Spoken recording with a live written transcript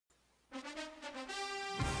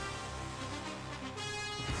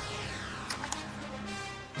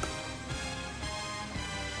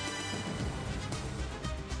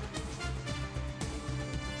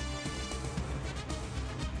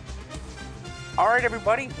All right,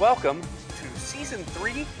 everybody, welcome to Season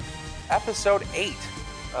 3, Episode 8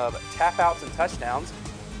 of Tap Outs and Touchdowns.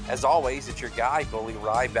 As always, it's your guy, Bully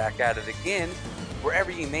Rye, back at it again. Wherever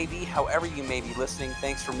you may be, however you may be listening,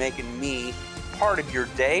 thanks for making me part of your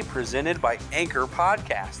day, presented by Anchor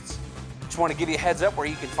Podcasts. Just want to give you a heads up where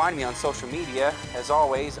you can find me on social media. As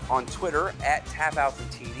always, on Twitter, at Tap Outs and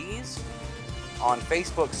TDs. On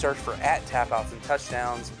Facebook, search for at Tap Outs and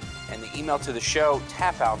Touchdowns. And the email to the show,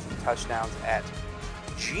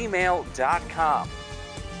 tapoutsandtouchdowns@gmail.com.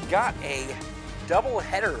 Got a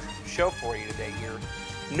double-header show for you today here.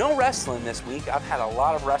 No wrestling this week. I've had a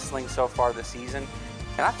lot of wrestling so far this season.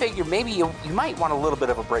 And I figure maybe you might want a little bit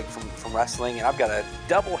of a break from wrestling. And I've got a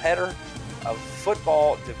double-header of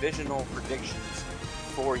football divisional predictions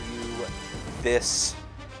for you this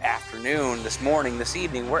afternoon, this morning, this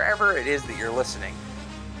evening, wherever it is that you're listening.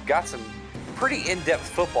 Got some pretty in-depth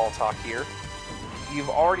football talk here.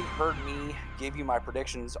 You've already heard me give you my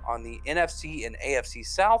predictions on the NFC and AFC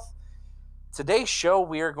South. Today's show,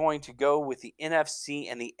 we are going to go with the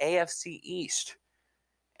NFC and the AFC East.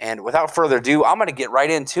 And without further ado, I'm going to get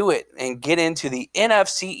right into it and get into the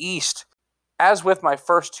NFC East. As with my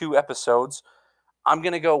first two episodes, I'm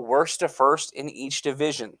going to go worst to first in each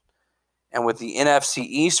division. And with the NFC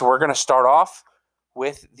East, we're going to start off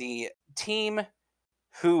with the team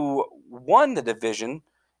who won the division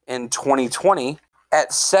in 2020 at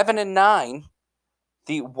 7-9,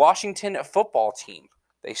 the Washington football team.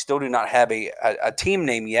 They still do not have a team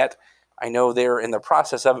name yet. I know they're in the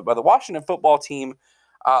process of it, but the Washington football team,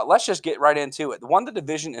 let's just get right into it. Won the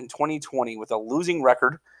division in 2020 with a losing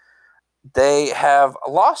record. They have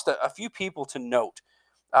lost a few people to note,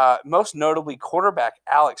 most notably quarterback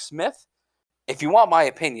Alex Smith. If you want my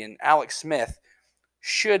opinion, Alex Smith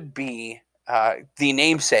should be the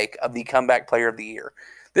namesake of the comeback player of the year.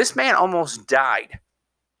 This man almost died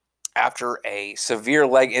after a severe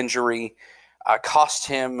leg injury, cost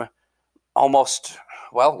him almost,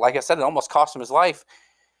 well, like I said, it almost cost him his life.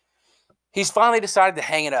 He's finally decided to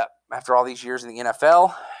hang it up after all these years in the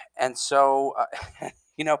NFL. And so,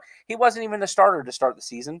 he wasn't even the starter to start the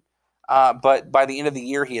season. But by the end of the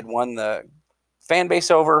year, he had won the fan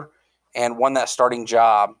base over and won that starting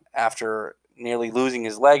job after nearly losing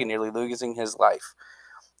his leg and nearly losing his life.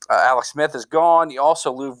 Alex Smith is gone. You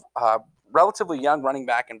also lose relatively young running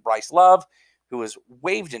back in Bryce Love, who was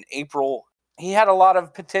waived in April. He had a lot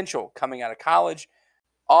of potential coming out of college.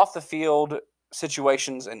 Off the field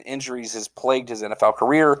situations and injuries has plagued his NFL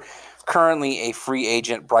career. Currently a free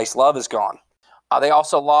agent, Bryce Love is gone. They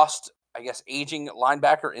also lost, aging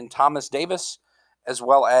linebacker in Thomas Davis, as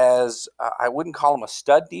well as, I wouldn't call him a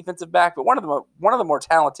stud defensive back, but one of the more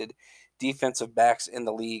talented defensive backs in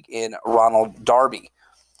the league in Ronald Darby.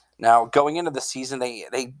 Now, going into the season, they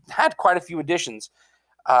had quite a few additions.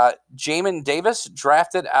 Jamin Davis,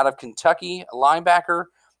 drafted out of Kentucky, a linebacker.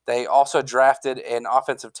 They also drafted an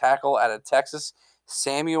offensive tackle out of Texas,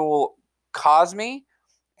 Samuel Cosme,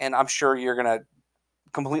 and I'm sure you're going to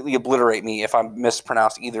completely obliterate me if I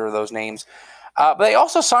mispronounce either of those names. But they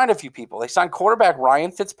also signed a few people. They signed quarterback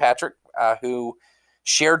Ryan Fitzpatrick, who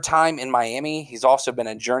shared time in Miami. He's also been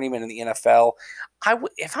a journeyman in the NFL.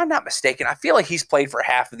 If I'm not mistaken, I feel like he's played for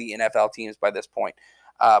half of the NFL teams by this point.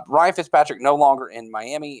 Ryan Fitzpatrick, no longer in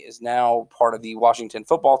Miami, is now part of the Washington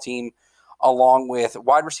football team, along with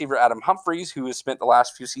wide receiver Adam Humphries, who has spent the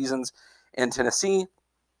last few seasons in Tennessee,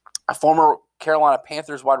 a former Carolina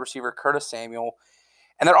Panthers wide receiver Curtis Samuel,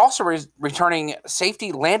 and they're also returning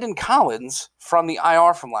safety Landon Collins from the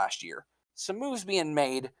IR from last year. Some moves being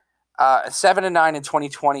made. 7-9 in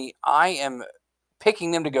 2020. I am picking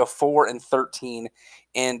them to go 4-13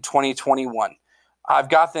 in 2021. I've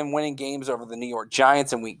got them winning games over the New York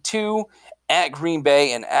Giants in week 2, at Green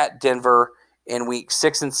Bay and at Denver in week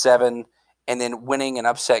 6 and 7, and then winning an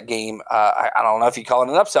upset game. I don't know if you call it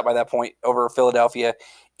an upset by that point, over Philadelphia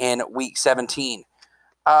in week 17.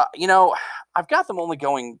 I've got them only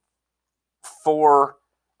going 4-13,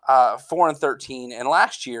 and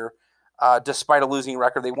last year, despite a losing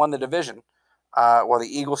record, they won the division. While the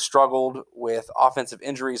Eagles struggled with offensive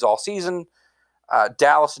injuries all season,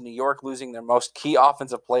 Dallas and New York losing their most key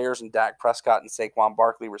offensive players in Dak Prescott and Saquon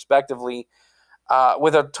Barkley, respectively.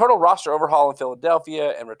 With a total roster overhaul in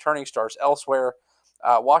Philadelphia and returning stars elsewhere,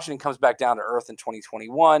 Washington comes back down to earth in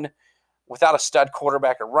 2021. Without a stud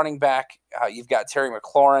quarterback or running back, you've got Terry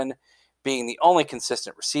McLaurin being the only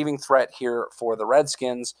consistent receiving threat here for the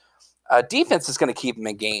Redskins. Defense is going to keep them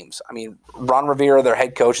in games. I mean, Ron Rivera, their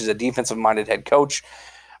head coach, is a defensive-minded head coach.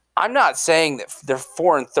 I'm not saying that they're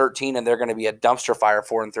 4-13 and they're going to be a dumpster fire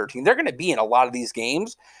 4-13. They're going to be in a lot of these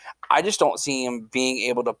games. I just don't see them being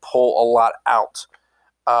able to pull a lot out.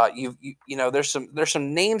 There's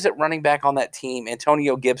some names at running back on that team.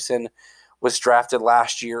 Antonio Gibson was drafted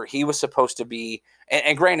last year. He was supposed to be,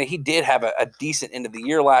 and granted, he did have a decent end of the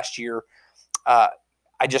year last year. I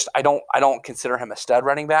don't consider him a stud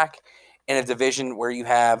running back in a division where you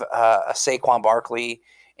have a Saquon Barkley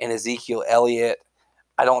and Ezekiel Elliott.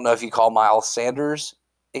 I don't know if you call Miles Sanders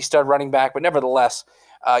a stud running back, but nevertheless,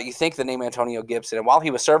 you think the name Antonio Gibson, and while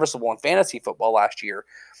he was serviceable in fantasy football last year,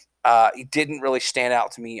 he didn't really stand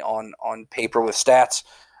out to me on paper with stats.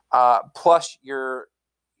 Plus, you're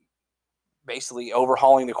basically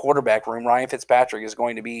overhauling the quarterback room. Ryan Fitzpatrick is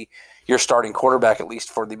going to be your starting quarterback, at least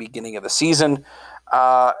for the beginning of the season.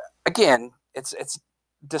 Again, it's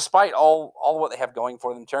despite all what they have going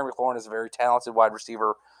for them, Terry McLaurin is a very talented wide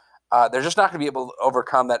receiver. They're just not going to be able to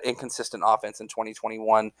overcome that inconsistent offense in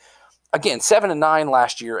 2021. Again, 7-9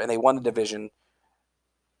 last year, and they won the division.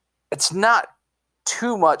 It's not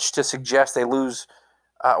too much to suggest they lose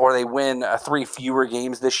or they win 3 fewer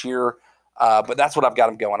games this year. But that's what I've got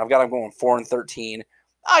them going. I've got them going 4-13.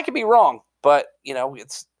 I could be wrong, but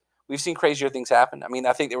we've seen crazier things happen. I mean,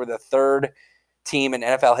 I think they were the 3rd team in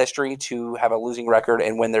NFL history to have a losing record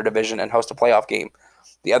and win their division and host a playoff game.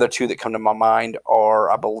 The other 2 that come to my mind are,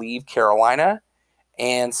 I believe, Carolina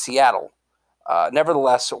and Seattle.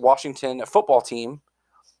 Nevertheless, Washington football team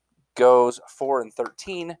goes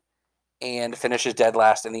 4-13 and finishes dead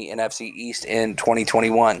last in the NFC East in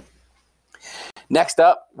 2021. Next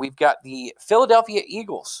up, we've got the Philadelphia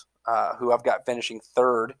Eagles, who I've got finishing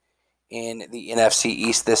 3rd in the NFC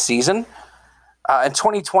East this season. In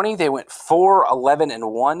 2020, they went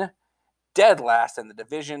 4-11-1, dead last in the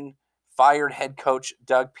division, fired head coach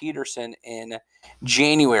Doug Peterson in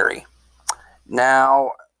January.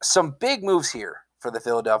 Now, some big moves here for the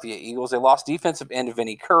Philadelphia Eagles. They lost defensive end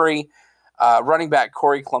Vinnie Curry. Running back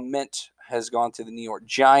Corey Clement has gone to the New York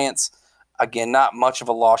Giants. Again, not much of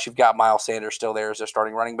a loss. You've got Miles Sanders still there as their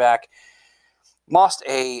starting running back. Lost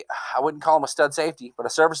I wouldn't call him a stud safety, but a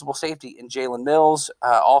serviceable safety in Jalen Mills.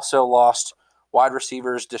 Also lost wide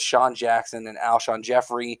receivers Deshaun Jackson and Alshon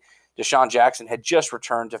Jeffrey. Deshaun Jackson had just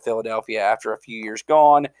returned to Philadelphia after a few years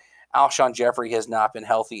gone. Alshon Jeffrey has not been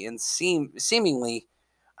healthy in seemingly,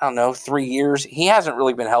 3 years. He hasn't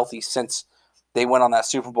really been healthy since they went on that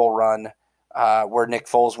Super Bowl run where Nick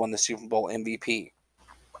Foles won the Super Bowl MVP.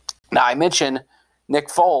 Now, I mention Nick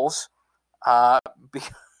Foles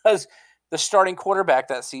because the starting quarterback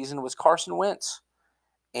that season was Carson Wentz.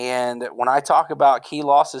 And when I talk about key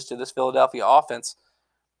losses to this Philadelphia offense,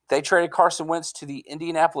 they traded Carson Wentz to the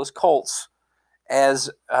Indianapolis Colts as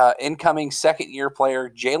incoming second-year player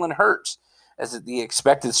Jalen Hurts as the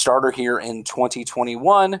expected starter here in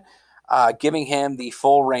 2021, giving him the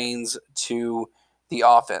full reins to the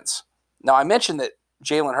offense. Now, I mentioned that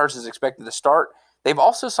Jalen Hurts is expected to start. They've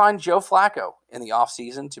also signed Joe Flacco in the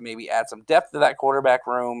offseason to maybe add some depth to that quarterback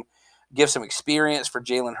room, give some experience for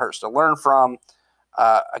Jalen Hurts to learn from.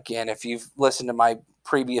 Again, if you've listened to my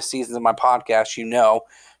previous seasons of my podcast, you know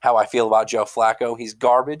how I feel about Joe Flacco. He's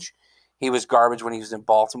garbage. He was garbage when he was in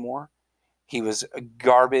Baltimore. He was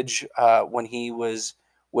garbage when he was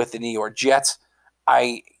with the New York Jets.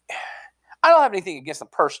 I don't have anything against him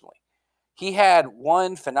personally. He had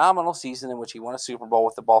one phenomenal season in which he won a Super Bowl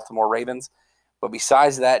with the Baltimore Ravens. But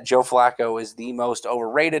besides that, Joe Flacco is the most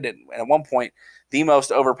overrated and at one point the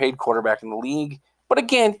most overpaid quarterback in the league. But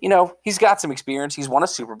again, he's got some experience. He's won a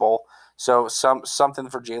Super Bowl. So something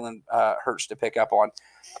for Jalen Hurts to pick up on.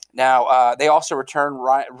 Now, they also return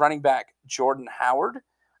running back Jordan Howard,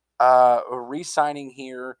 re-signing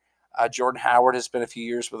here. Jordan Howard has spent a few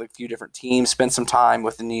years with a few different teams, spent some time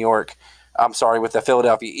with with the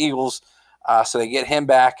Philadelphia Eagles. So they get him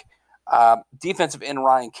back. Defensive end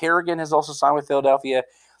Ryan Kerrigan has also signed with Philadelphia.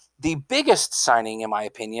 The biggest signing, in my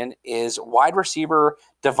opinion, is wide receiver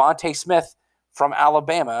Devontae Smith from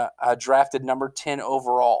Alabama, drafted number 10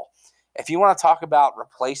 overall. If you want to talk about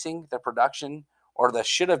replacing the production or the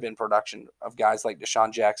should-have-been production of guys like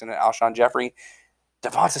Deshaun Jackson and Alshon Jeffrey,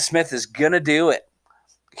 Devontae Smith is going to do it.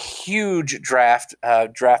 Huge draft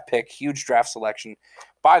pick, huge draft selection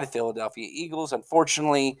by the Philadelphia Eagles.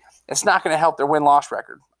 Unfortunately, it's not going to help their win-loss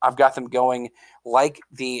record. I've got them going like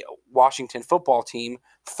the Washington football team,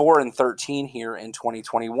 4-13 here in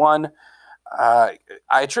 2021. I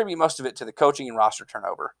attribute most of it to the coaching and roster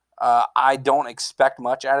turnover. I don't expect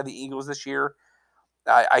much out of the Eagles this year.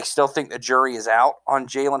 I still think the jury is out on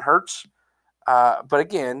Jalen Hurts. But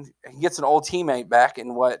again, he gets an old teammate back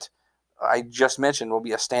in what I just mentioned will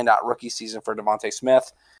be a standout rookie season for Devontae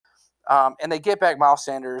Smith. And they get back Miles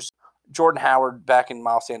Sanders, Jordan Howard backing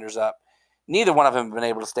Miles Sanders up. Neither one of them have been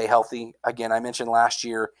able to stay healthy. Again, I mentioned last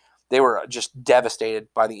year They were just devastated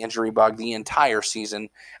by the injury bug the entire season.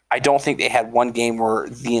 I don't think they had one game where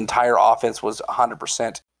the entire offense was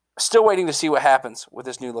 100%. Still waiting to see what happens with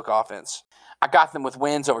this new look offense. I got them with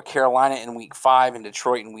wins over Carolina in Week 5 and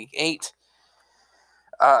Detroit in Week 8.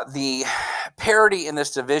 The parity in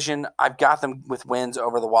this division, I've got them with wins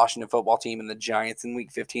over the Washington football team and the Giants in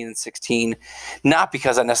Week 15 and 16. Not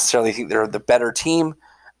because I necessarily think they're the better team,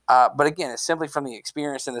 but again, it's simply from the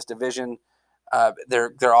experience in this division.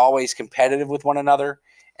 They're always competitive with one another,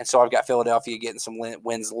 and so I've got Philadelphia getting some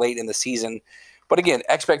wins late in the season. But again,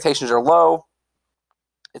 expectations are low.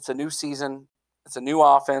 It's a new season. It's a new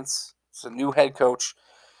offense. It's a new head coach.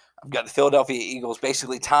 I've got the Philadelphia Eagles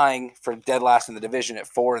basically tying for dead last in the division at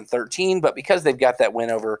 4-13, but because they've got that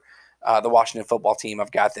win over the Washington football team,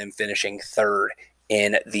 I've got them finishing third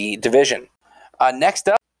in the division. Next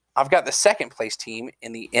up, I've got the second place team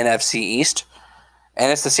in the NFC East,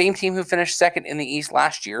 and it's the same team who finished second in the East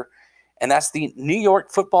last year, and that's the New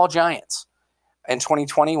York Football Giants. In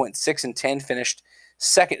 2020, went 6-10, finished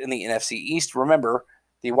second in the NFC East. Remember,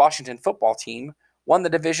 the Washington football team won the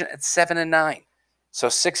division at 7-9. So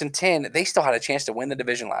 6-10, they still had a chance to win the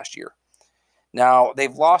division last year. Now,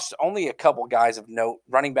 they've lost only a couple guys of note.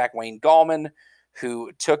 Running back Wayne Gallman,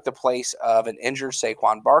 who took the place of an injured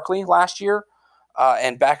Saquon Barkley last year,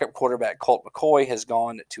 and backup quarterback Colt McCoy has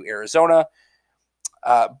gone to Arizona.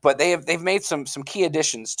 But they've made some key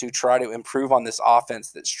additions to try to improve on this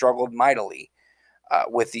offense that struggled mightily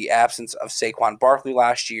with the absence of Saquon Barkley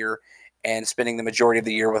last year and spending the majority of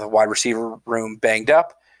the year with a wide receiver room banged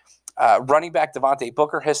up. Running back Devontae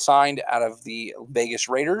Booker has signed out of the Vegas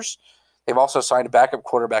Raiders. They've also signed a backup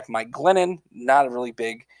quarterback, Mike Glennon, not a really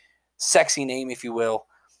big, sexy name, if you will.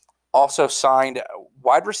 Also signed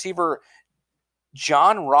wide receiver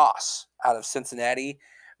John Ross out of Cincinnati.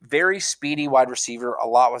 Very speedy wide receiver. A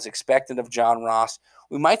lot was expected of John Ross.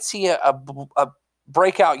 We might see a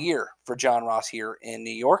breakout year for John Ross here in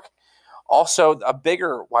New York. Also, a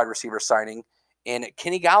bigger wide receiver signing in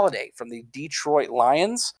Kenny Golladay from the Detroit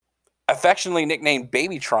Lions. Affectionately nicknamed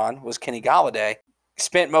Babytron was Kenny Golladay.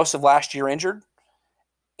 Spent most of last year injured.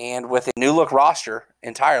 And with a new look roster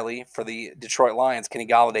entirely for the Detroit Lions, Kenny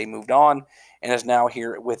Golladay moved on and is now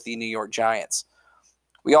here with the New York Giants.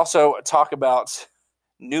 We also talk about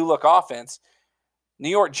new look offense. New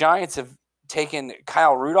York Giants have taken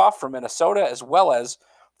Kyle Rudolph from Minnesota as well as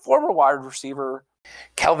former wide receiver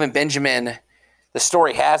Kelvin Benjamin. The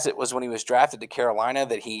story has it was when he was drafted to Carolina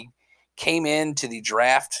that he came into the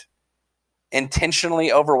draft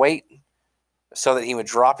intentionally overweight so that he would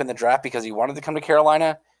drop in the draft because he wanted to come to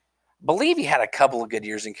Carolina. I believe he had a couple of good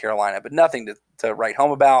years in Carolina, but nothing to write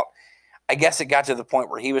home about. I guess it got to the point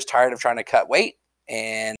where he was tired of trying to cut weight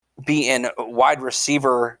and be in wide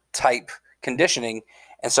receiver type conditioning,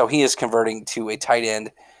 and so he is converting to a tight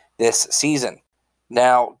end this season.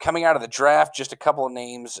 Now, coming out of the draft, just a couple of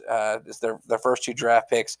names. Is their first two draft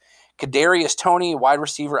picks. Kadarius Toney, wide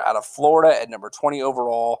receiver out of Florida at number 20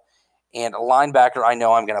 overall. And a linebacker, I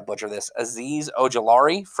know I'm going to butcher this, Azeez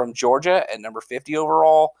Ojulari from Georgia at number 50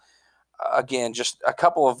 overall. Again, just a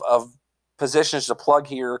couple of positions to plug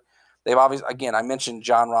here. They've obviously, again, I mentioned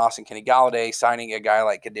John Ross and Kenny Golladay signing a guy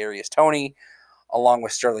like Kadarius Toney, along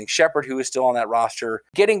with Sterling Shepard, who is still on that roster.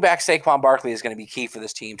 Getting back Saquon Barkley is going to be key for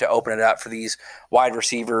this team to open it up for these wide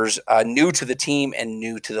receivers new to the team and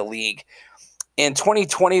new to the league. In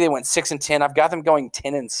 2020, they went 6-10. I've got them going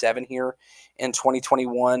 10-7 here in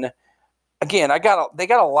 2021. Again, they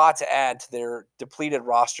got a lot to add to their depleted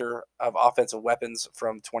roster of offensive weapons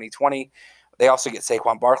from 2020. They also get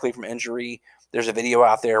Saquon Barkley from injury. There's a video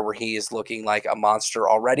out there where he is looking like a monster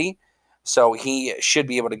already. So he should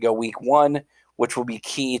be able to go week 1, which will be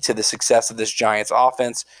key to the success of this Giants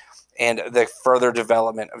offense and the further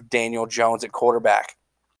development of Daniel Jones at quarterback.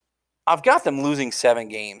 I've got them losing 7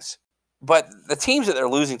 games, but the teams that they're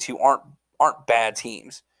losing to aren't bad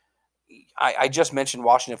teams. I just mentioned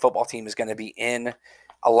Washington football team is going to be in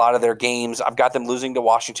a lot of their games. I've got them losing to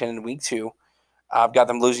Washington in week 2. I've got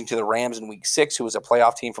them losing to the Rams in week 6, who was a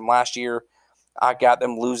playoff team from last year. I've got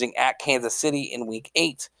them losing at Kansas City in week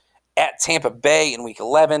 8, at Tampa Bay in week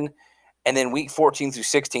 11, and then week 14 through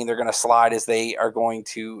 16, they're going to slide as they are going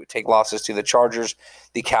to take losses to the Chargers,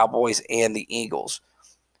 the Cowboys, and the Eagles.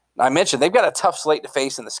 Now, I mentioned they've got a tough slate to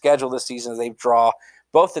face in the schedule this season as they draw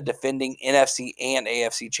both the defending NFC and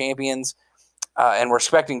AFC champions. And we're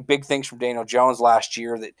expecting big things from Daniel Jones last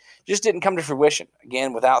year that just didn't come to fruition.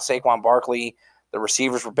 Again, without Saquon Barkley, the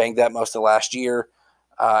receivers were banged up most of last year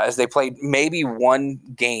as they played maybe one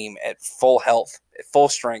game at full health, at full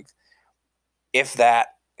strength, if that,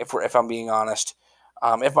 if I'm being honest.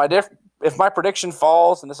 If my prediction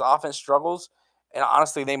falls and this offense struggles And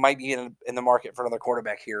honestly, they might be in the market for another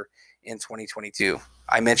quarterback here in 2022.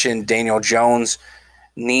 I mentioned Daniel Jones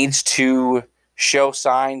needs to show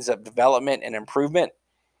signs of development and improvement,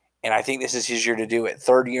 and I think this is his year to do it.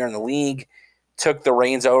 Third year in the league, took the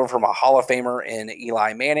reins over from a Hall of Famer in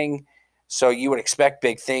Eli Manning, so you would expect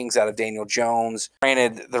big things out of Daniel Jones.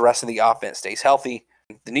 Granted, the rest of the offense stays healthy.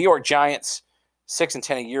 The New York Giants,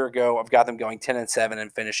 6-10 a year ago, I've got them going 10-7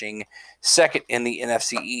 and finishing second in the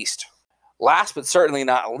NFC East. Last but certainly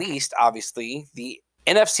not least, obviously, the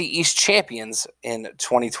NFC East champions in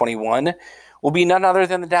 2021 will be none other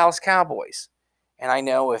than the Dallas Cowboys. And I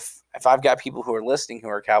know if I've got people who are listening who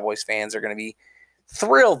are Cowboys fans, they're going to be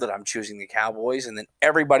thrilled that I'm choosing the Cowboys, and then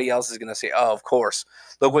everybody else is going to say, oh, of course,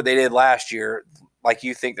 look what they did last year, like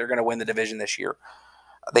you think they're going to win the division this year.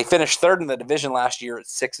 They finished third in the division last year at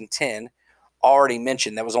 6-10. Already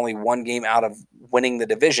mentioned that was only one game out of winning the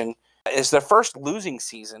division. It's their first losing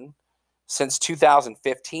season since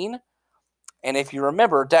 2015. And if you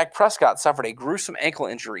remember, Dak Prescott suffered a gruesome ankle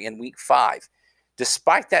injury in week 5.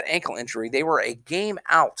 Despite that ankle injury, they were a game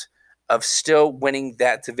out of still winning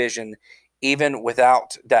that division, even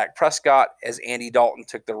without Dak Prescott, as Andy Dalton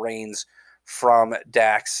took the reins from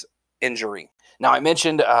Dak's injury. Now, I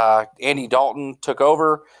mentioned Andy Dalton took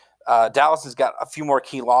over. Dallas has got a few more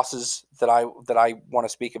key losses that I want to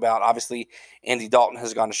speak about. Obviously, Andy Dalton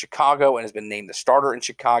has gone to Chicago and has been named the starter in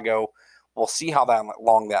Chicago. We'll see how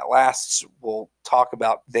long that lasts. We'll talk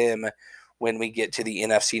about them when we get to the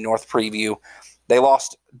NFC North preview. They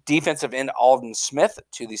lost defensive end Aldon Smith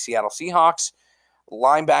to the Seattle Seahawks.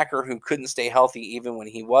 Linebacker who couldn't stay healthy even when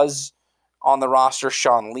he was on the roster,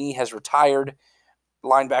 Sean Lee, has retired.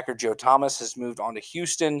 Linebacker Joe Thomas has moved on to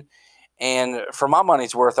Houston. And for my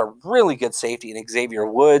money's worth, a really good safety in Xavier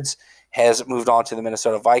Woods has moved on to the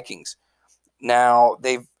Minnesota Vikings. Now,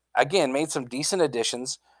 they've, again, made some decent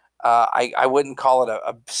additions. I wouldn't call it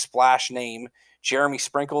a splash name. Jeremy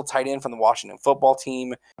Sprinkle, tight end from the Washington football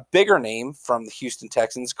team. A bigger name from the Houston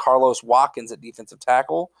Texans, Carlos Watkins at defensive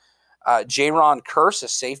tackle. Jaron Kearse, a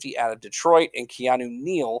safety out of Detroit. And Keanu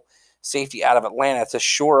Neal, safety out of Atlanta, to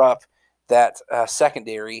shore up that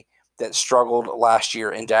secondary that struggled last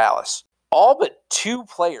year in Dallas. All but 2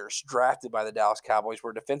 players drafted by the Dallas Cowboys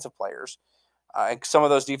were defensive players. And some of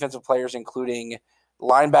those defensive players including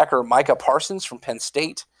linebacker Micah Parsons from Penn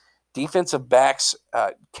State, defensive backs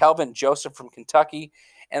Kelvin Joseph from Kentucky,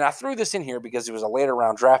 and I threw this in here because it was a later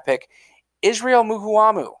round draft pick, Israel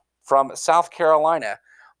Muhuamu from South Carolina.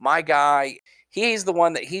 My guy, he's the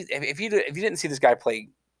one that if you didn't see this guy play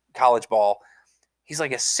college ball, he's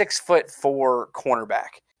like a 6'4"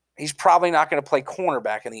 cornerback. He's probably not going to play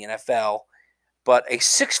cornerback in the NFL, but a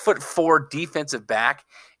 6'4" defensive back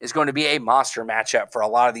is going to be a monster matchup for a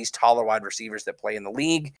lot of these taller wide receivers that play in the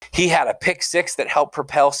league. He had a pick 6 that helped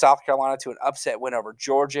propel South Carolina to an upset win over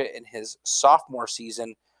Georgia in his sophomore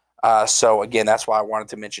season. So, again, that's why I wanted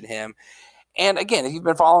to mention him. And, again, if you've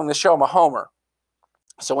been following the show, I'm a homer.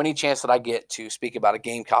 So any chance that I get to speak about a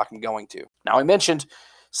Gamecock, I'm going to. Now, I mentioned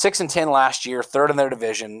 6-10 last year, third in their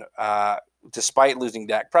division, despite losing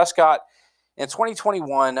Dak Prescott. In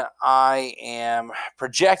 2021, I am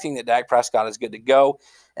projecting that Dak Prescott is good to go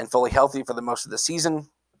and fully healthy for the most of the season.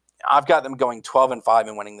 I've got them going 12-5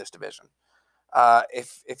 and winning this division.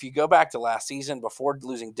 If you go back to last season, before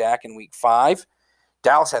losing Dak in week 5,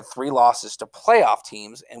 Dallas had 3 losses to playoff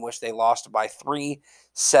teams in which they lost by 3,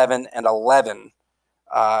 7, and 11,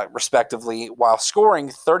 respectively, while scoring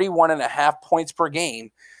 31.5 points per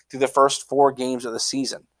game through the first 4 games of the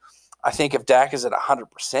season. I think if Dak is at 100%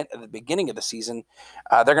 at the beginning of the season,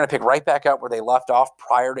 they're going to pick right back up where they left off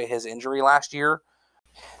prior to his injury last year.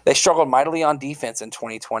 They struggled mightily on defense in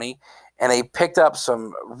 2020, and they picked up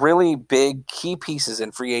some really big key pieces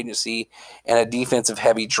in free agency and a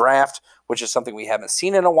defensive-heavy draft, which is something we haven't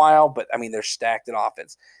seen in a while, but, I mean, they're stacked in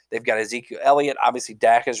offense. They've got Ezekiel Elliott. Obviously,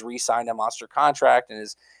 Dak has re-signed a monster contract and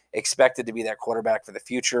is expected to be that quarterback for the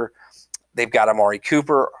future. They've got Amari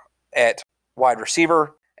Cooper at wide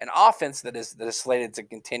receiver. An offense that is slated to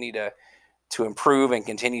continue to improve and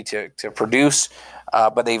continue to produce,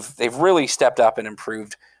 but they've really stepped up and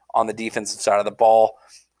improved on the defensive side of the ball.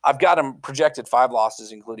 I've got them projected 5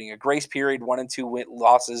 losses, including a grace period, 1 and 2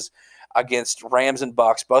 losses against Rams and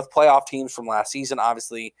Bucks, both playoff teams from last season.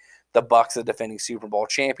 Obviously, the Bucks, the defending Super Bowl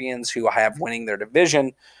champions, who have winning their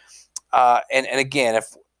division. And again,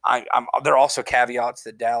 there are also caveats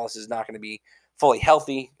that Dallas is not going to be fully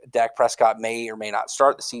healthy. Dak Prescott may or may not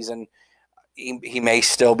start the season. He may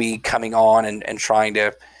still be coming on and trying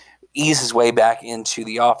to ease his way back into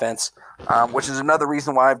the offense, which is another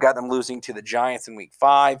reason why I've got them losing to the Giants in week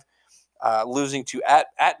 5, losing to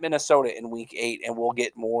at Minnesota in week 8, and we'll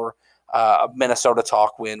get more Minnesota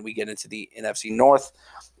talk when we get into the NFC North.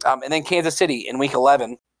 And then Kansas City in Week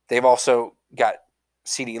 11, they've also got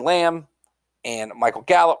CeeDee Lamb and Michael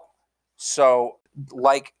Gallup. So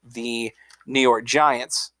like the New York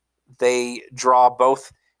Giants, they draw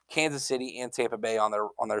both Kansas City and Tampa Bay on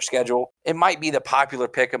their schedule. It might be the popular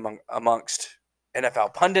pick amongst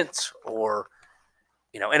NFL pundits or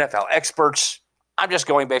NFL experts. I'm just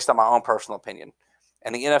going based on my own personal opinion.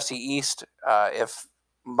 And the NFC East, if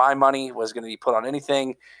my money was going to be put on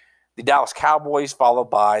anything, the Dallas Cowboys, followed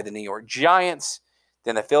by the New York Giants,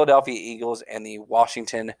 then the Philadelphia Eagles, and the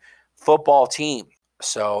Washington football team.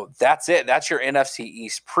 So that's it. That's your NFC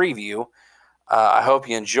East preview. I hope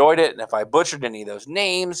you enjoyed it. And if I butchered any of those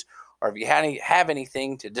names, or if you have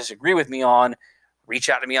anything to disagree with me on, reach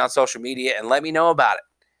out to me on social media and let me know about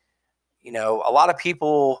it. A lot of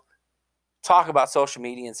people talk about social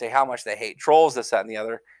media and say how much they hate trolls, this, that, and the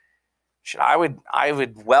other. I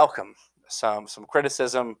would welcome some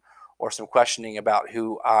criticism or some questioning about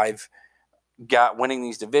who I've got winning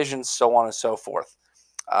these divisions, so on and so forth.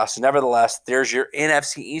 So nevertheless, there's your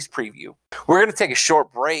NFC East preview. We're going to take a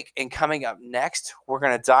short break, and coming up next, we're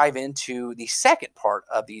going to dive into the second part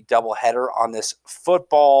of the doubleheader on this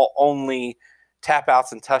football-only tap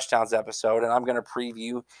outs and touchdowns episode, and I'm going to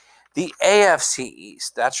preview the AFC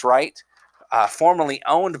East. That's right. Formerly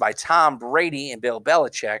owned by Tom Brady and Bill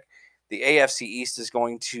Belichick, the AFC East is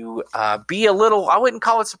going to be a little, I wouldn't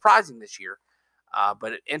call it surprising this year,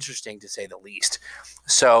 but interesting to say the least.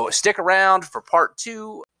 So stick around for part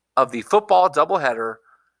 2 of the football doubleheader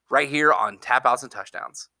right here on Tap Outs and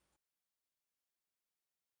Touchdowns.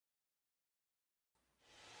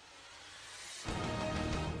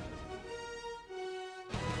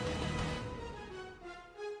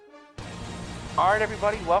 All right,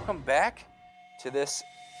 everybody, welcome back to this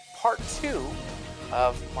part 2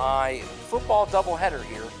 of my football doubleheader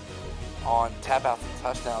here on Tap Outs and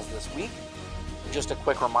Touchdowns this week. Just a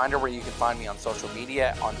quick reminder where you can find me on social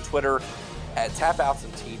media, on Twitter at Tap Outs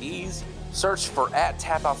and TDs. Search for at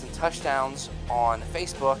Tap Outs and Touchdowns on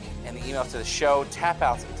Facebook, and the email to the show,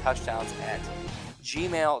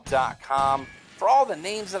 tapoutsandtouchdowns@gmail.com. For all the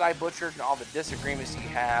names that I butchered and all the disagreements you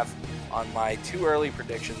have on my 2 early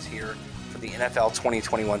predictions here for the NFL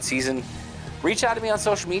 2021 season, reach out to me on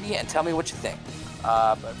social media and tell me what you think.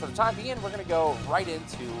 But for the time being, we're going to go right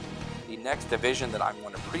into the next division that I'm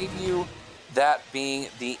going to preview, that being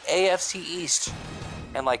the AFC East.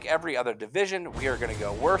 And like every other division, we are going to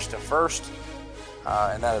go worst to first,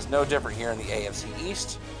 and that is no different here in the AFC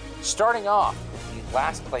East. Starting off with the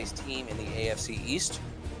last place team in the AFC East,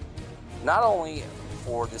 not only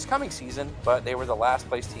for this coming season, but they were the last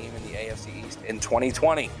place team in the AFC East in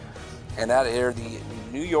 2020, and that is the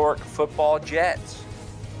New York Football Jets.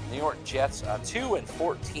 New York Jets,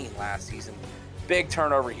 2-14 last season. Big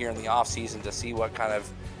turnover here in the offseason to see what kind of,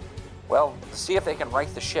 see if they can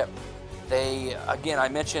right the ship. I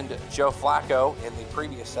mentioned Joe Flacco in the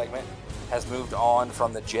previous segment, has moved on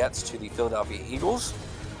from the Jets to the Philadelphia Eagles.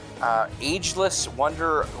 Ageless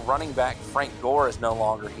wonder running back Frank Gore is no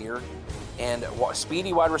longer here. And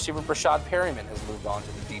speedy wide receiver Brashad Perryman has moved on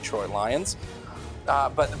to the Detroit Lions.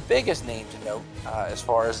 But the biggest name to note as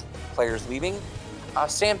far as players leaving,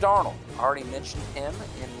 Sam Darnold. I already mentioned him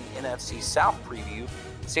in the NFC South preview.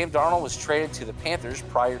 Sam Darnold was traded to the Panthers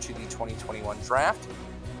prior to the 2021 draft,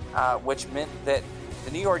 which meant that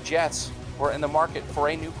the New York Jets were in the market for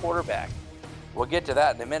a new quarterback. We'll get to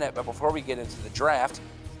that in a minute, but before we get into the draft,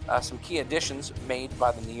 some key additions made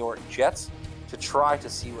by the New York Jets to try to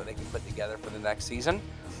see what they can put together for the next season.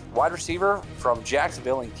 Wide receiver from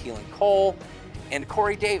Jacksonville and Keelan Cole, and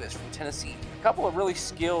Corey Davis from Tennessee. A couple of really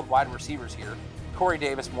skilled wide receivers here. Corey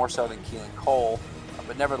Davis more so than Keelan Cole,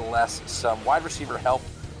 but nevertheless, some wide receiver help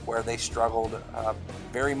where they struggled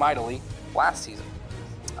very mightily last season.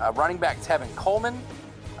 Running back Tevin Coleman.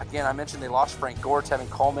 Again, I mentioned they lost Frank Gore. Tevin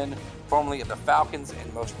Coleman, formerly of the Falcons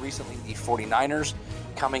and most recently the 49ers,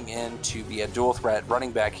 coming in to be a dual threat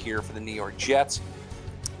running back here for the New York Jets.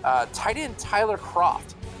 Tight end Tyler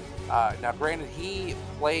Kroft. Now, granted, he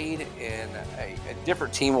played in a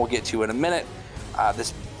different team we'll get to in a minute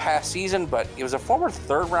this past season, but he was a former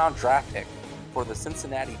third-round draft pick for the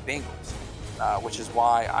Cincinnati Bengals, which is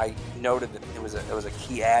why I noted that it was a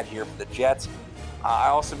key add here for the Jets. I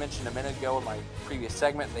also mentioned a minute ago in my previous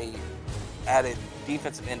segment, they added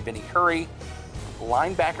defensive end Vinny Curry,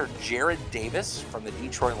 linebacker Jared Davis from the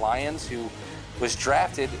Detroit Lions, who was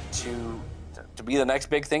drafted to be the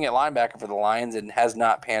next big thing at linebacker for the Lions and has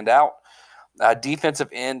not panned out. Defensive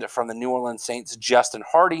end from the New Orleans Saints, Justin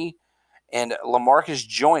Hardy, and LaMarcus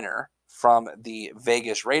Joyner from the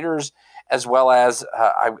Vegas Raiders, as well as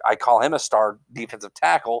I call him a star defensive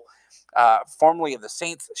tackle, formerly of the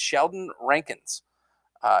Saints, Sheldon Rankins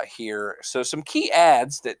here. So some key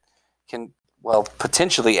ads that can, well,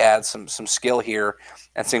 potentially add some skill here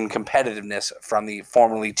and some competitiveness from the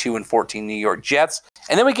formerly 2-14 New York Jets.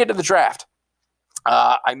 And then we get to the draft.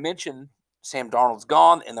 I mentioned Sam Darnold's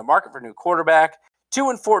gone in the market for a new quarterback.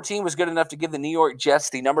 2-14 was good enough to give the New York Jets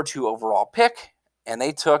the number 2 overall pick, and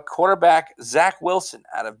they took quarterback Zach Wilson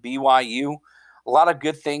out of BYU. A lot of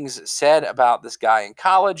good things said about this guy in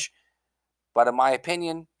college, but in my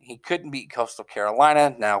opinion, he couldn't beat Coastal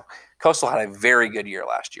Carolina. Now, Coastal had a very good year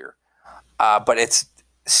last year, but it's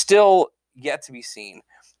still yet to be seen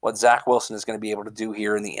what Zach Wilson is going to be able to do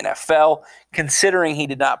here in the NFL, considering he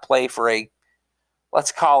did not play for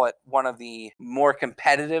let's call it one of the more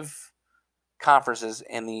competitive conferences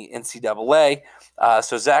in the NCAA.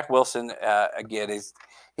 So Zach Wilson, again,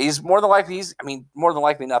 he's more than likely, more than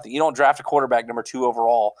likely not that you don't draft a quarterback number 2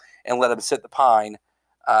 overall and let him sit the pine.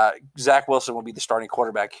 Zach Wilson will be the starting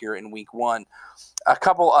quarterback here in week 1. A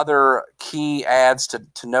couple other key ads to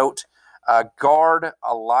note. Guard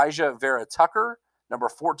Elijah Vera Tucker, number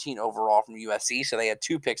 14 overall from USC. So they had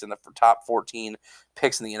 2 picks in the top 14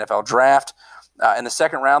 picks in the NFL draft. In the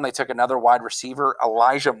second round, they took another wide receiver,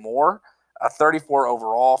 Elijah Moore, 34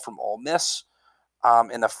 overall from Ole Miss.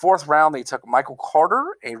 In the fourth round, they took Michael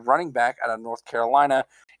Carter, a running back out of North Carolina.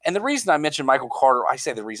 And the reason I mentioned Michael Carter,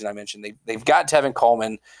 they've got Tevin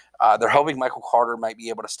Coleman. They're hoping Michael Carter might be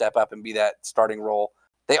able to step up and be that starting role.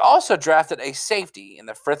 They also drafted a safety in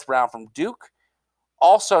the 5th round from Duke,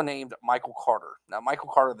 also named Michael Carter. Now, Michael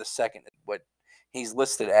Carter II is what he's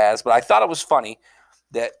listed as, but I thought it was funny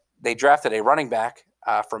that they drafted a running back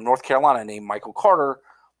from North Carolina named Michael Carter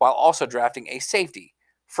while also drafting a safety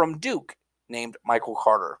from Duke named Michael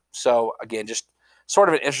Carter. So, again, just sort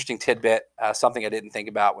of an interesting tidbit, something I didn't think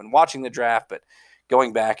about when watching the draft, but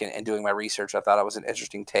going back and doing my research, I thought it was an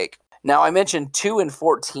interesting take. Now, I mentioned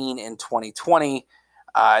 2-14 in 2020.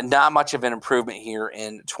 Not much of an improvement here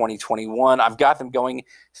in 2021. I've got them going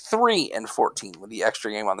 3-14 with the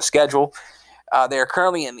extra game on the schedule. They are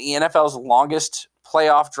currently in the NFL's longest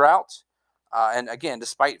playoff drought. And again,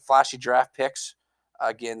 despite flashy draft picks,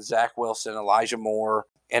 again, Zach Wilson, Elijah Moore,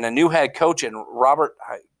 and a new head coach in Robert,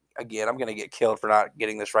 again, I'm going to get killed for not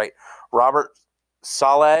getting this right, Robert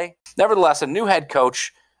Saleh. Nevertheless, a new head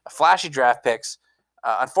coach, flashy draft picks.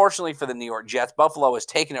 Unfortunately for the New York Jets, Buffalo has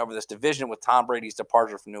taken over this division with Tom Brady's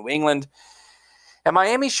departure from New England. And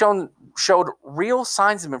Miami showed real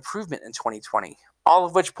signs of improvement in 2020, all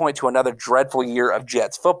of which point to another dreadful year of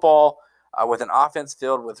Jets football with an offense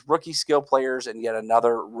filled with rookie skill players and yet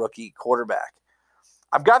another rookie quarterback.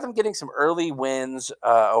 I've got them getting some early wins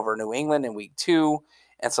over New England in week 2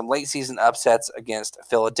 and some late season upsets against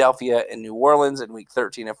Philadelphia and New Orleans in week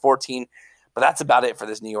 13 and 14. But that's about it for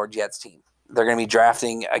this New York Jets team. They're going to be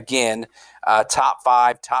drafting, again, top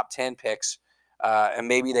 5, top 10 picks. And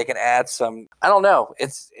maybe they can add some. I don't know.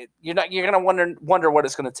 You're going to wonder what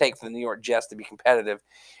it's going to take for the New York Jets to be competitive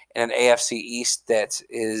in an AFC East that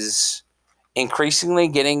is increasingly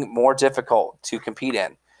getting more difficult to compete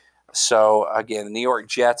in. So again, the New York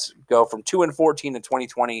Jets go from 2-14 in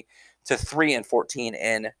 2020 to 3-14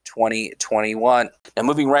 in 2021. Now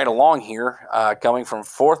moving right along here, going from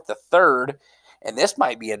 4th to 3rd, and this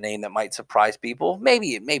might be a name that might surprise people.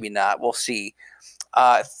 Maybe not. We'll see.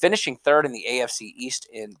 Finishing 3rd in the AFC East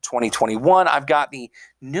in 2021, I've got the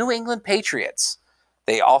New England Patriots.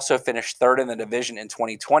 They also finished 3rd in the division in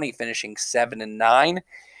 2020, finishing 7-9.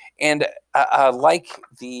 And like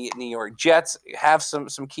the New York Jets, have some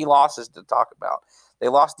key losses to talk about. They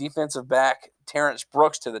lost defensive back Terrence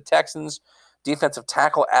Brooks to the Texans, defensive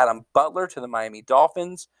tackle Adam Butler to the Miami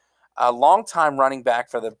Dolphins. A longtime running back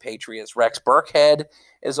for the Patriots, Rex Burkhead,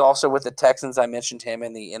 is also with the Texans. I mentioned him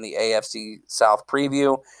in the AFC South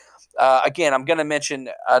preview. Again, I'm going to mention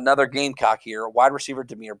another Gamecock here, wide receiver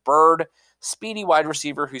Damiere Byrd, speedy wide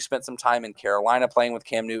receiver who spent some time in Carolina playing with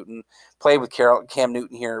Cam Newton, played with Cam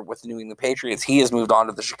Newton here with the New England Patriots. He has moved on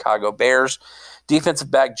to the Chicago Bears. Defensive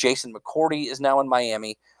back Jason McCourty is now in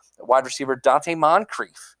Miami. Wide receiver Dante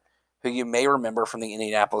Moncrief, who you may remember from the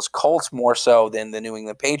Indianapolis Colts more so than the New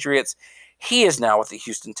England Patriots. He is now with the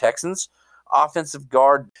Houston Texans. Offensive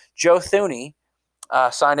guard Joe Thuney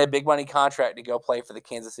signed a big money contract to go play for the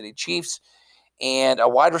Kansas City Chiefs. And a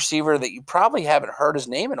wide receiver that you probably haven't heard his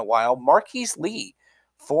name in a while, Marquise Lee,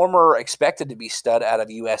 former expected to be stud out of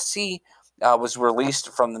USC, was released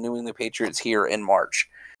from the New England Patriots here in March.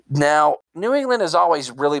 Now, New England is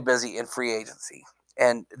always really busy in free agency.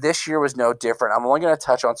 and this year was no different. I'm only going to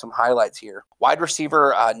touch on some highlights here. Wide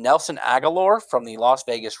receiver Nelson Aguilar from the Las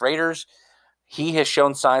Vegas Raiders. He has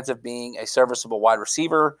shown signs of being a serviceable wide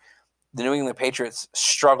receiver. The New England Patriots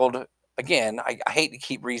struggled, again, I hate to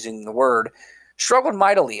keep using the word, struggled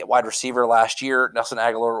mightily at wide receiver last year. Nelson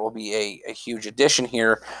Aguilar will be a huge addition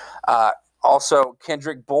here. Also,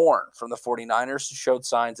 Kendrick Bourne from the 49ers showed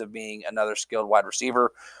signs of being another skilled wide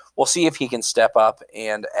receiver. We'll see if he can step up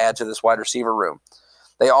and add to this wide receiver room.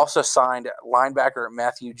 They also signed linebacker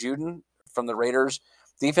Matthew Judon from the Raiders,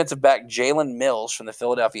 defensive back Jalen Mills from the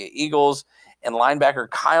Philadelphia Eagles, and linebacker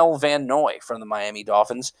Kyle Van Noy from the Miami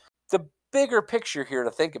Dolphins. The bigger picture here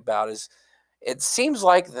to think about is it seems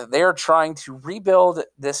like that they're trying to rebuild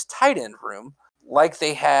this tight end room like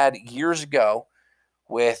they had years ago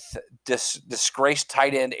with disgraced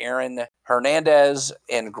tight end Aaron Hernandez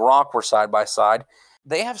and Gronk were side by side.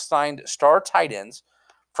 They have signed star tight ends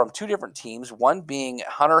from two different teams, one being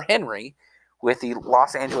Hunter Henry with the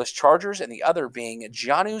Los Angeles Chargers and the other being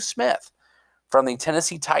Jonnu Smith from the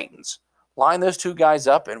Tennessee Titans. Line those two guys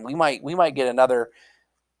up, and we might get another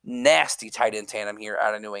nasty tight end tandem here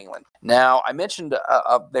out of New England. Now, I mentioned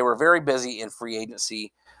they were very busy in free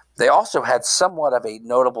agency. They also had somewhat of a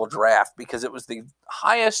notable draft because it was the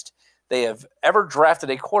highest they have ever drafted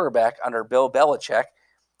a quarterback under Bill Belichick,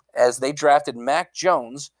 as they drafted Mac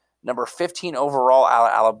Jones, number 15 overall out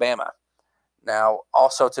of Alabama. Now,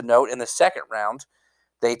 also to note, in the second round,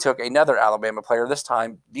 they took another Alabama player, this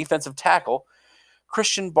time defensive tackle,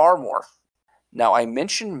 Christian Barmore. Now, I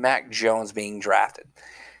mentioned Mac Jones being drafted.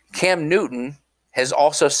 Cam Newton has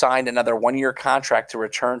also signed another one-year contract to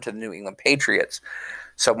return to the New England Patriots.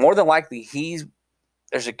 So more than likely,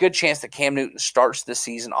 there's a good chance that Cam Newton starts the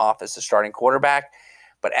season off as the starting quarterback.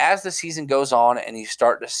 But as the season goes on and you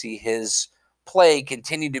start to see his play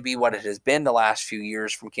continue to be what it has been the last few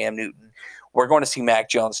years from Cam Newton, we're going to see Mac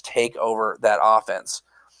Jones take over that offense.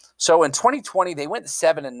 So in 2020, they went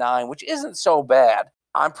 7-9, which isn't so bad.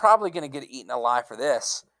 I'm probably going to get eaten alive for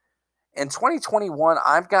this. In 2021,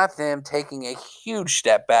 I've got them taking a huge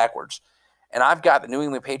step backwards. And I've got the New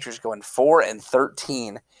England Patriots going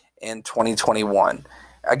 4-13 in 2021.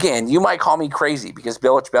 Again, you might call me crazy because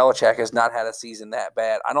Bill Belichick has not had a season that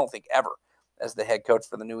bad, I don't think ever, as the head coach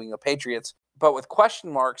for the New England Patriots. But with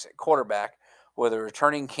question marks at quarterback, whether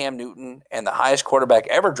returning Cam Newton and the highest quarterback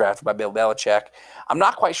ever drafted by Bill Belichick, I'm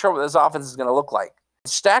not quite sure what this offense is going to look like.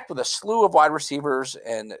 Stacked with a slew of wide receivers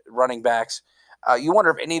and running backs, you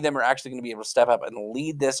wonder if any of them are actually going to be able to step up and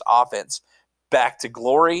lead this offense back to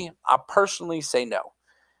glory. I personally say no.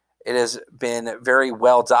 It has been very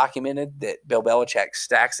well documented that Bill Belichick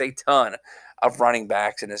stacks a ton of running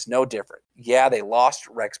backs and is no different. Yeah, they lost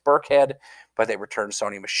Rex Burkhead, but they returned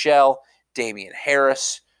Sony Michel, Damian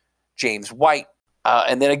Harris, James White.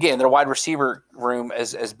 And then again, their wide receiver room,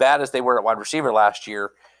 as bad as they were at wide receiver last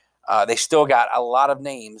year, they still got a lot of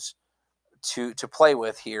names to play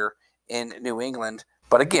with here in New England.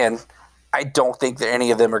 But again, I don't think that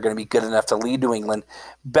any of them are going to be good enough to lead New England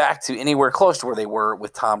back to anywhere close to where they were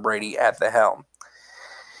with Tom Brady at the helm.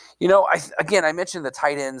 You know, I mentioned the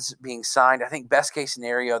tight ends being signed. I think best case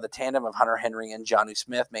scenario, the tandem of Hunter Henry and Jonnu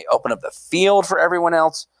Smith may open up the field for everyone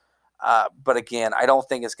else. But again, I don't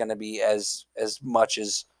think it's going to be as much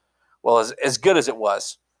as good as it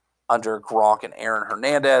was under Gronk and Aaron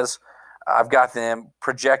Hernandez. I've got them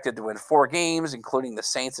projected to win 4 games, including the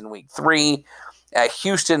Saints in Week 3, at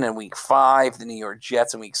Houston in Week 5, the New York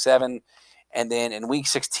Jets in Week 7, and then in Week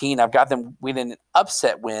 16, I've got them winning an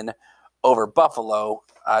upset win over Buffalo.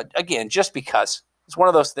 Again, just because it's one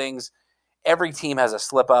of those things. Every team has a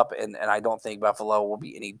slip up, and I don't think Buffalo will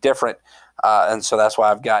be any different. And so that's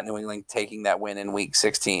why I've got New England taking that win in Week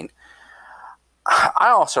 16. I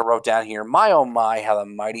also wrote down here, my oh my, how the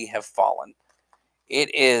mighty have fallen.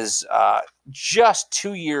 It is just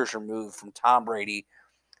 2 years removed from Tom Brady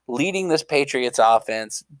leading this Patriots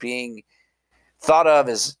offense, being thought of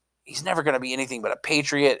as he's never going to be anything but a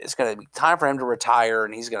Patriot. It's going to be time for him to retire,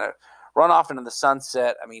 and he's going to run off into the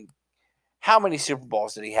sunset. I mean, how many Super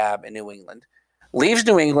Bowls did he have in New England? Leaves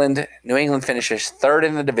New England. New England finishes 3rd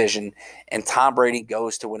in the division, and Tom Brady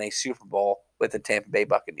goes to win a Super Bowl with the Tampa Bay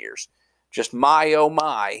Buccaneers. Just my, oh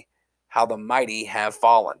my, how the mighty have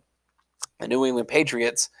fallen. The New England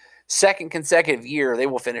Patriots, second consecutive year, they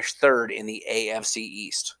will finish 3rd in the AFC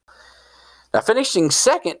East. Now, finishing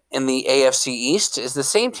second in the AFC East is the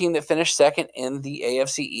same team that finished second in the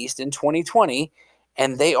AFC East in 2020,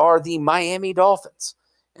 and they are the Miami Dolphins.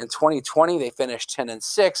 In 2020, they finished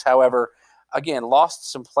 10-6. However, again,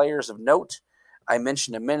 lost some players of note. I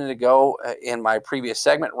mentioned a minute ago in my previous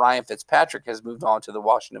segment, Ryan Fitzpatrick has moved on to the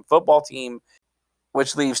Washington football team,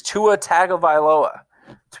 which leaves Tua Tagovailoa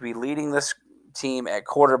to be leading this team at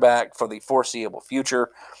quarterback for the foreseeable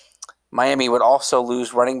future. Miami would also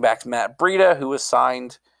lose running back Matt Breida, who was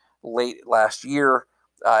signed late last year,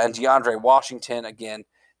 and DeAndre Washington, again,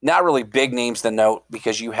 not really big names to note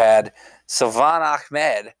because you had Salvon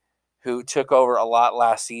Ahmed, who took over a lot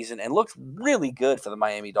last season and looked really good for the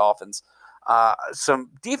Miami Dolphins. Some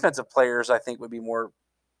defensive players I think would be more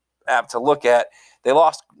apt to look at. They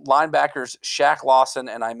lost linebackers Shaq Lawson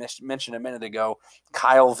and I mentioned a minute ago,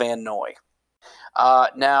 Kyle Van Noy.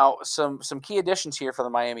 Now, some key additions here for the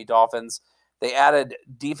Miami Dolphins. They added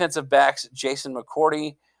defensive backs Jason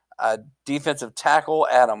McCourty, defensive tackle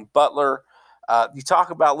Adam Butler. You talk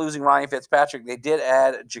about losing Ryan Fitzpatrick. They did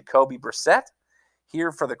add Jacoby Brissett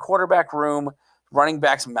here for the quarterback room. Running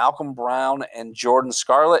backs Malcolm Brown and Jordan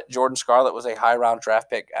Scarlett. Jordan Scarlett was a high-round draft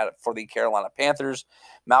pick for the Carolina Panthers.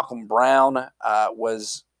 Malcolm Brown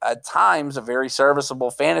was at times a very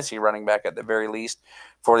serviceable fantasy running back at the very least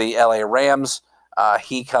for the LA Rams.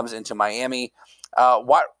 He comes into Miami.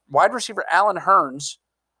 Wide receiver Allen Hurns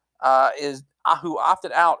who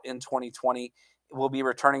opted out in 2020, will be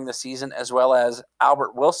returning this season, as well as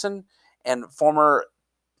Albert Wilson and former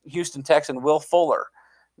Houston Texan Will Fuller.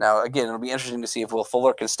 Now, again, it'll be interesting to see if Will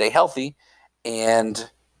Fuller can stay healthy, and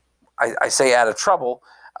I say out of trouble.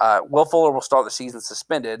 Will Fuller will start the season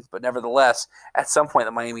suspended, but nevertheless, at some point,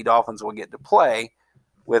 the Miami Dolphins will get to play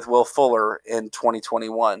with Will Fuller in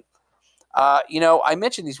 2021. I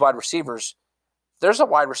mentioned these wide receivers. There's a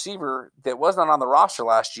wide receiver that was not on the roster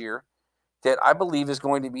last year that I believe is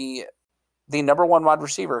going to be the number one wide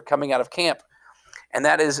receiver coming out of camp, and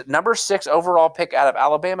that is number 6 overall pick out of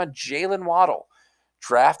Alabama, Jalen Waddle,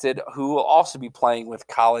 drafted, who will also be playing with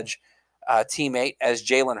college teammate as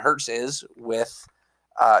Jalen Hurts is with,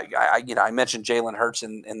 I mentioned Jalen Hurts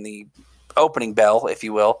in the opening bell, if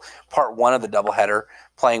you will, part 1 of the doubleheader,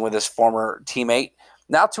 playing with his former teammate.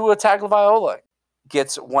 Now Tua Tagovailoa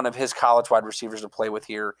gets one of his college wide receivers to play with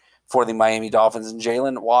here for the Miami Dolphins, and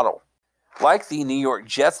Jalen Waddle. Like the New York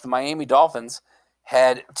Jets, the Miami Dolphins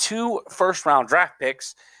had 2 first-round draft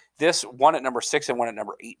picks, this one at number 6 and one at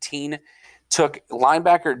number 18, took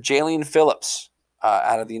linebacker Jalen Phillips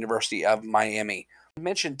out of the University of Miami. I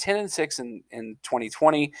mentioned 10-6 in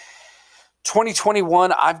 2020.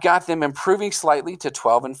 2021, I've got them improving slightly to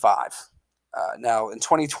 12-5. Now, in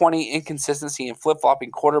 2020, inconsistency and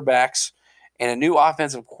flip-flopping quarterbacks and a new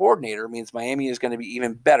offensive coordinator means Miami is going to be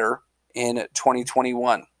even better in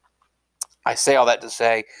 2021. I say all that to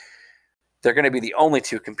say they're going to be the only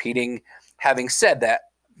 2 competing. Having said that,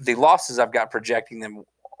 the losses I've got projecting them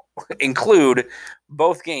include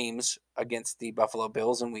both games against the Buffalo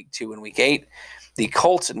Bills in Week 2 and Week 8, the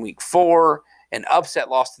Colts in Week 4, an upset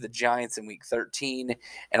loss to the Giants in Week 13,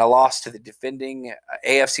 and a loss to the defending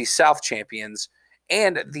AFC South champions,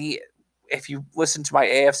 and if you listen to my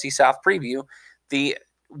AFC South preview,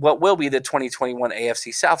 what will be the 2021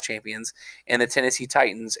 AFC South champions and the Tennessee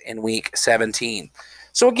Titans in Week 17.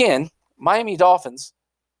 So again, Miami Dolphins,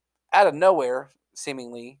 out of nowhere,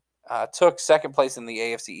 seemingly, took second place in the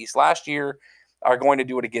AFC East last year, are going to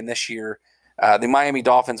do it again this year. The Miami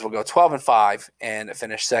Dolphins will go 12-5 and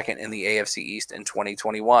finish second in the AFC East in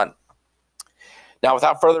 2021. Now,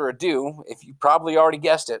 without further ado, if you probably already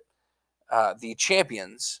guessed it, the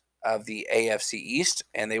champions of the AFC East,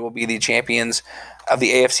 and they will be the champions of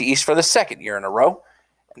the AFC East for the second year in a row.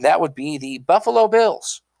 And that would be the Buffalo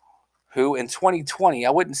Bills, who in 2020,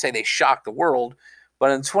 I wouldn't say they shocked the world,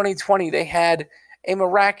 but in 2020 they had a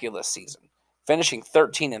miraculous season, finishing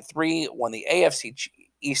 13-3, won the AFC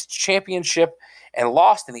East Championship, and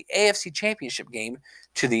lost in the AFC Championship game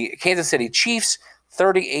to the Kansas City Chiefs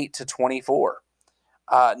 38-24.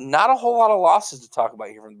 Not a whole lot of losses to talk about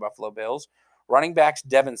here from the Buffalo Bills. Running backs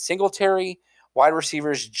Devin Singletary, wide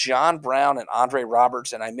receivers John Brown and Andre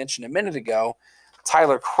Roberts, and I mentioned a minute ago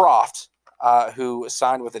Tyler Kroft, who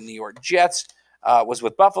signed with the New York Jets, was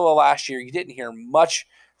with Buffalo last year. You didn't hear much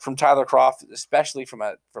from Tyler Kroft, especially from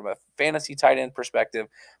a fantasy tight end perspective,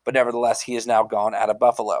 but nevertheless, he is now gone out of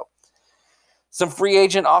Buffalo. Some free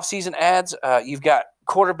agent offseason ads. You've got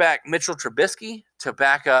quarterback Mitchell Trubisky to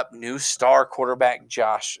back up new star quarterback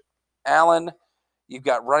Josh Allen. You've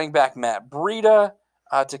got running back Matt Breida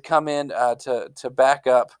to come in to back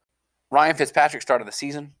up Ryan Fitzpatrick. Started the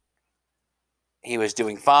season. He was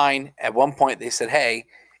doing fine. At one point, they said, hey,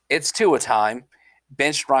 it's Tua time.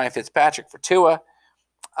 Benched Ryan Fitzpatrick for Tua.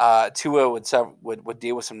 Tua would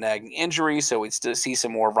deal with some nagging injuries, so we'd still see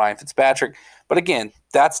some more of Ryan Fitzpatrick. But again,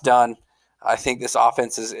 that's done. I think this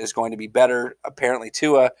offense is going to be better. Apparently,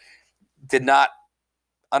 Tua did not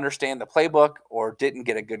understand the playbook or didn't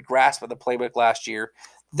get a good grasp of the playbook last year.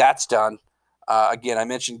 That's done. Again, I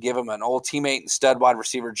mentioned give him an old teammate and stud wide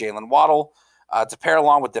receiver Jalen Waddle to pair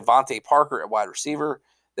along with Devontae Parker at wide receiver.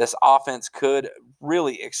 This offense could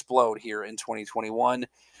really explode here in 2021.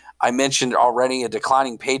 I mentioned already a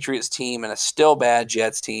declining Patriots team and a still bad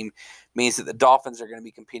Jets team means that the Dolphins are going to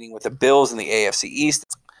be competing with the Bills in the AFC East.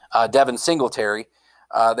 Devin Singletary.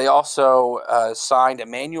 They also signed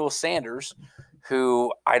Emmanuel Sanders,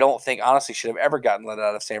 who I don't think honestly should have ever gotten let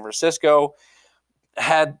out of San Francisco.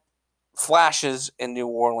 Had flashes in New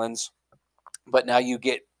Orleans, but now you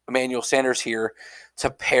get Emmanuel Sanders here to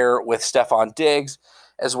pair with Stephon Diggs,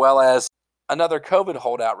 as well as another COVID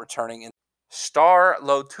holdout returning in Star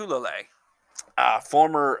Lotulelei,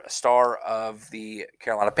 former star of the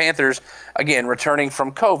Carolina Panthers, again returning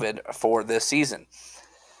from COVID for this season.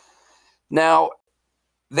 Now,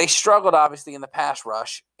 they struggled obviously in the pass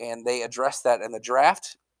rush, and they addressed that in the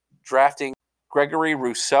draft, drafting Gregory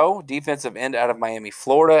Rousseau, defensive end out of Miami,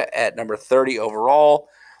 Florida, at number 30 overall,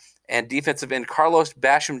 and defensive end Carlos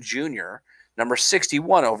Basham Jr., number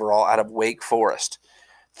 61 overall, out of Wake Forest.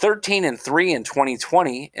 13-3 in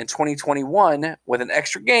 2020 and 2021 with an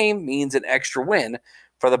extra game means an extra win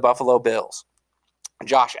for the Buffalo Bills.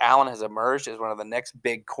 Josh Allen has emerged as one of the next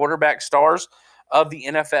big quarterback stars of the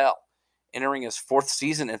NFL. Entering his fourth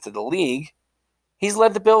season into the league, he's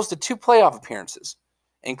led the Bills to 2 playoff appearances,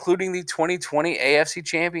 including the 2020 AFC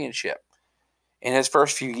Championship. In his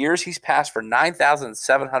first few years, he's passed for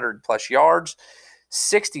 9,700 plus yards,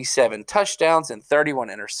 67 touchdowns, and 31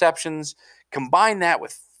 interceptions. Combine that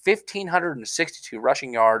with 1,562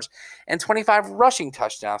 rushing yards and 25 rushing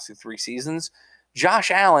touchdowns through 3 seasons.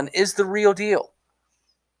 Josh Allen is the real deal.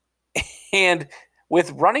 And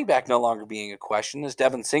with running back no longer being a question, as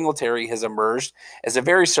Devin Singletary has emerged as a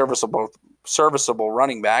very serviceable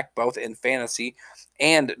running back, both in fantasy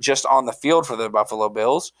and just on the field for the Buffalo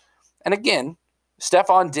Bills. And again,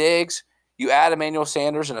 Stephon Diggs, you add Emmanuel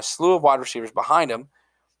Sanders and a slew of wide receivers behind him,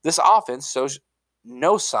 this offense shows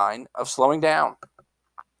no sign of slowing down.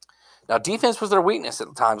 Now, defense was their weakness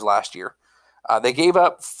at times last year. They gave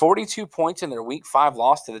up 42 points in their Week 5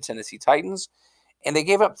 loss to the Tennessee Titans, and they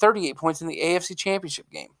gave up 38 points in the AFC Championship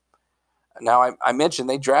game. Now, I mentioned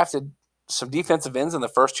they drafted some defensive ends in the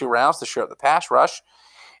first 2 rounds to shore up the pass rush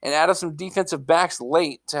and added some defensive backs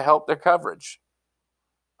late to help their coverage.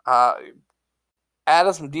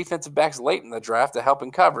 Added some defensive backs late in the draft to help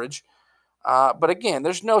in coverage. But again,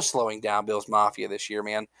 there's no slowing down Bills Mafia this year,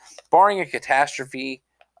 man. Barring a catastrophe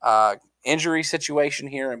injury situation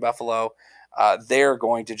here in Buffalo, they're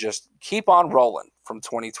going to just keep on rolling from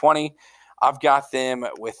 2020. I've got them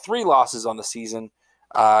with 3 losses on the season,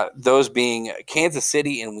 those being Kansas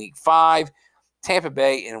City in Week 5, Tampa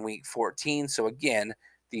Bay in Week 14. So again,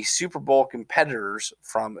 the Super Bowl competitors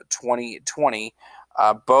from 2020,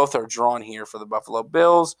 both are drawn here for the Buffalo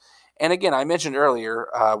Bills. And again, I mentioned earlier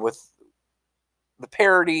with the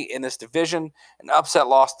parity in this division, an upset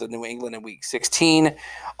loss to New England in Week 16.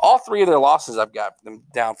 All 3 of their losses I've got them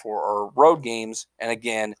down for are road games. And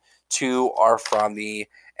again, 2 are from the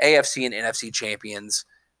AFC and NFC champions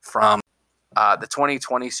from the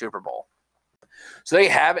 2020 Super Bowl. So there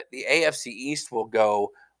you have it. The AFC East will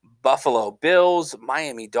go Buffalo Bills,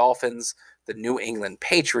 Miami Dolphins, the New England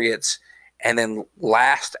Patriots, and then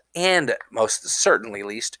last and most certainly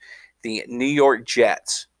least, the New York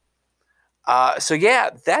Jets. So yeah,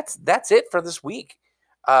 that's it for this week.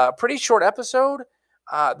 Pretty short episode.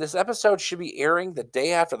 This episode should be airing the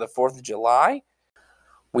day after the 4th of July.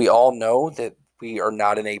 We all know that we are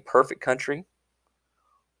not in a perfect country.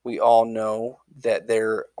 We all know that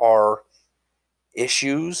there are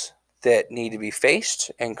issues that need to be faced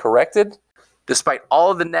and corrected, despite all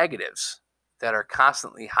of the negatives that are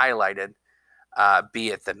constantly highlighted, be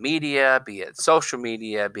it the media, be it social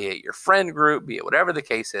media, be it your friend group, be it whatever the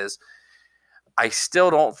case is. I still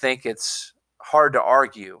don't think it's hard to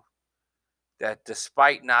argue that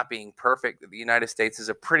despite not being perfect, that the United States is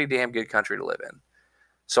a pretty damn good country to live in.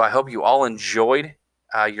 So I hope you all enjoyed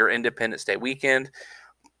your Independence Day weekend.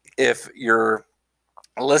 If you're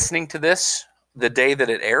listening to this the day that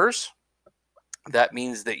it airs, that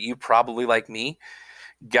means that you probably, like me,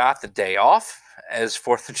 got the day off, as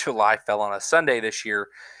 4th of July fell on a Sunday this year,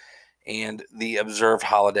 and the observed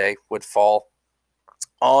holiday would fall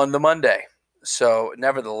on the Monday. So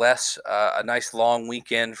nevertheless, a nice long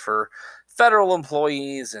weekend for federal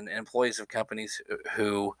employees and employees of companies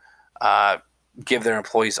who give their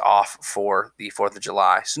employees off for the 4th of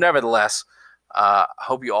July. So nevertheless,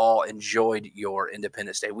 hope you all enjoyed your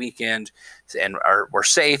Independence Day weekend and were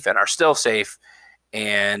safe and are still safe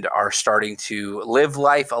and are starting to live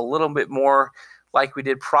life a little bit more like we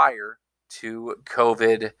did prior to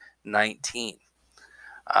COVID-19.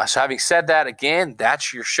 So having said that, again,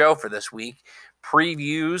 that's your show for this week.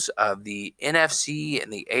 Previews of the NFC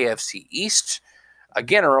and the AFC East.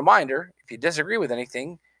 Again, a reminder, if you disagree with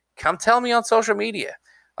anything, come tell me on social media.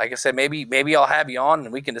 Like I said, maybe I'll have you on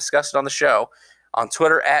and we can discuss it on the show. On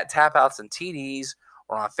Twitter at Tapouts and TDs,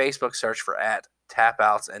 or on Facebook, search for at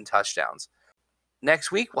Tapouts and Touchdowns.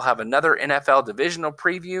 Next week, we'll have another NFL divisional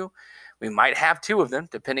preview. We might have two of them,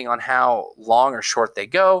 depending on how long or short they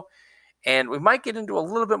go. And we might get into a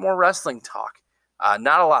little bit more wrestling talk.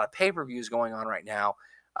 Not a lot of pay-per-views going on right now,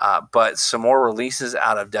 but some more releases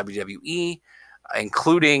out of WWE,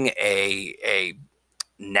 including a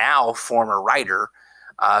now former writer.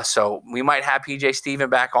 So we might have PJ Steven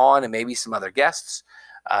back on and maybe some other guests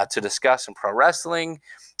to discuss some pro wrestling.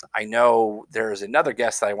 I know there's another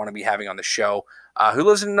guest that I want to be having on the show who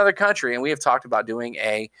lives in another country, and we have talked about doing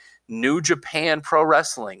a New Japan Pro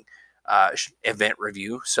Wrestling event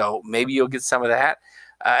review. So maybe you'll get some of that.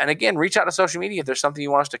 And again, reach out to social media if there's something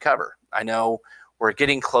you want us to cover. I know we're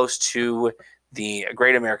getting close to the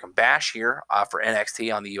Great American Bash here for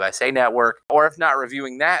NXT on the USA Network, or if not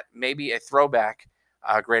reviewing that, maybe a throwback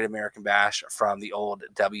Great American Bash from the old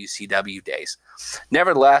WCW days.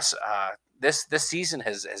 Nevertheless, this season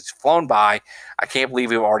has flown by. I can't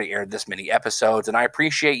believe we've already aired this many episodes, and I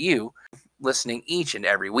appreciate you listening each and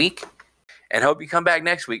every week, and hope you come back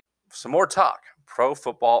next week for some more talk, pro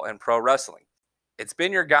football and pro wrestling. It's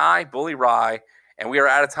been your guy, Bully Rye, and we are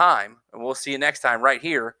out of time, and we'll see you next time right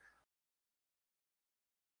here